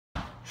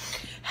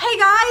Hey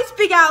guys,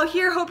 Big Al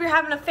here. Hope you're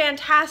having a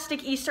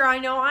fantastic Easter. I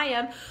know I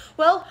am.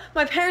 Well,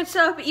 my parents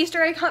set up an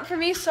Easter egg hunt for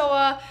me,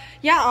 so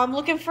yeah, I'm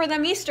looking for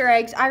them Easter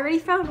eggs. I already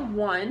found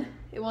one.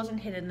 It wasn't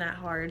hidden that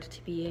hard,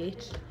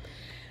 TBH.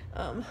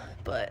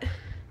 But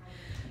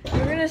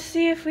we're gonna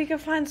see if we can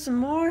find some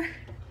more.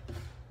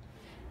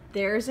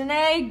 There's an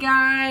egg,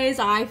 guys.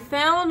 I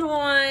found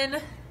one.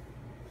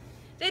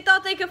 They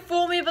thought they could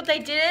fool me, but they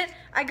didn't.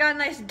 I got a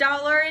nice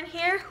dollar in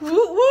here.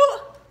 Woo woo!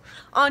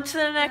 On to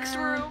the next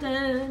room.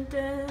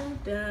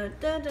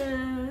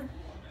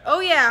 Oh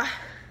yeah,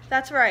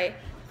 that's right.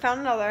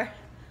 Found another.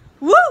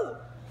 Woo!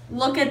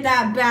 Look at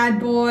that bad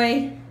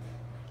boy.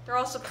 They're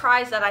all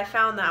surprised that I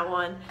found that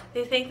one.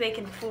 They think they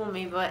can fool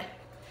me, but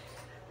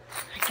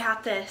I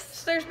got this.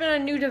 So there's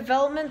been a new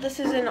development. This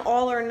is an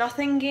all or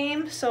nothing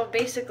game. So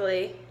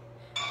basically,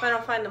 if I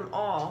don't find them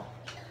all,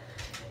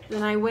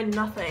 then I win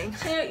nothing.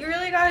 So you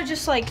really gotta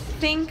just like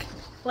think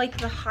like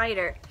the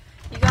hider.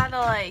 You gotta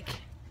like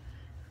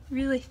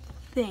really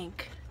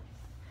think,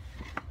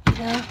 you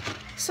know?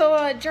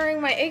 So during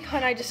my egg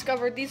hunt, I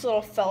discovered these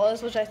little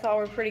fellas, which I thought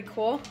were pretty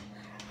cool,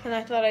 and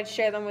I thought I'd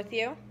share them with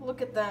you.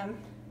 Look at them.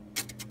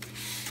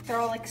 They're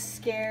all like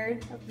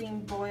scared of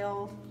being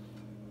boiled.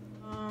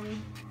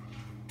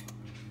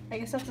 I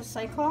guess that's a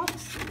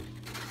cyclops.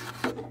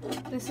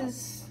 This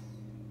is,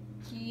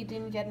 he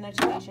didn't get an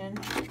education.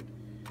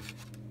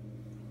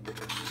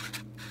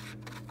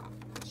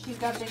 She's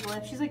got big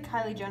lips. She's like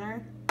Kylie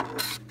Jenner.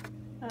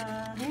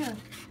 Yeah.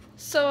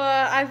 So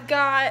I've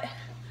got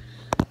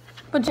a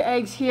bunch of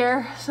eggs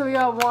here. So we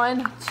got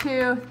 1,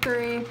 2,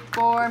 3,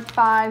 4,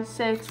 5,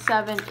 6,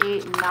 7,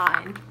 8,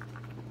 9.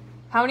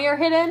 How many are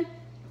hidden?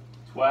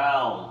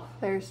 12.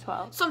 There's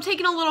 12. So I'm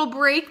taking a little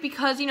break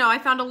because, you know, I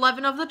found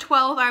 11 of the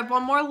 12. I have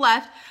one more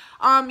left.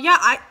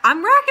 Yeah,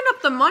 I'm racking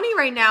up the money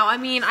right now. I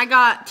mean, I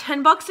got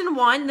 10 bucks in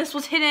one. This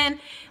was hidden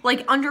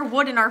like under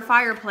wood in our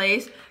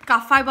fireplace.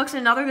 Got 5 bucks in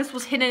another. This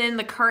was hidden in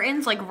the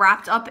curtains, like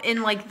wrapped up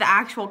in like the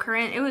actual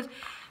curtain. It was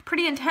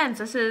pretty intense.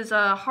 This is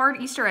a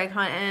hard Easter egg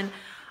hunt, and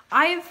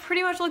I've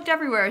pretty much looked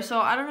everywhere, so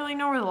I don't really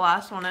know where the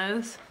last one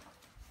is.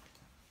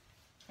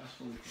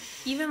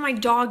 Even my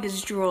dog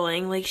is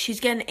drooling. Like, she's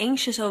getting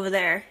anxious over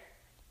there.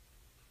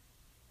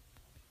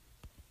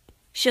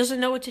 She doesn't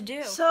know what to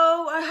do.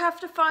 So I have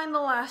to find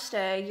the last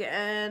egg,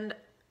 and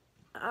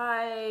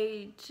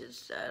I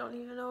don't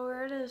even know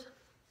where it is.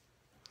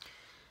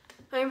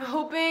 I'm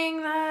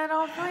hoping that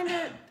I'll find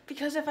it,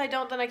 because if I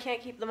don't, then I can't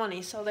keep the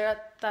money. So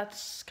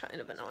that's kind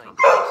of annoying.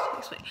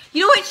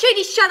 You know what,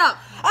 Shady, shut up.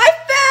 I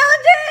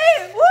found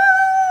it!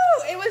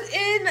 Woo! It was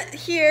in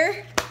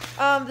here.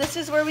 This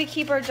is where we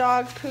keep our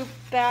dog poop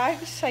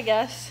bags, I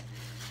guess.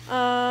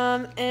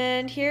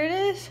 And here it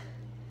is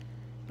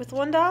with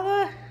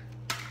 $1.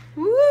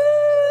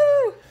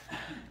 Woo!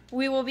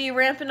 We will be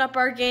ramping up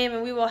our game,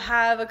 and we will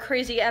have a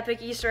crazy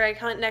epic Easter egg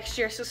hunt next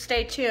year, so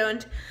stay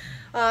tuned.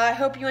 I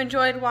hope you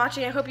enjoyed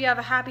watching. I hope you have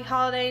a happy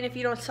holiday, and if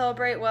you don't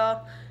celebrate,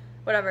 well,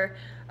 whatever.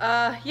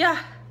 Yeah.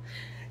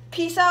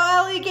 Peace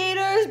out,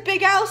 alligators.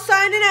 Big Al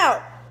signing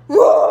out.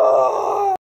 Whoa!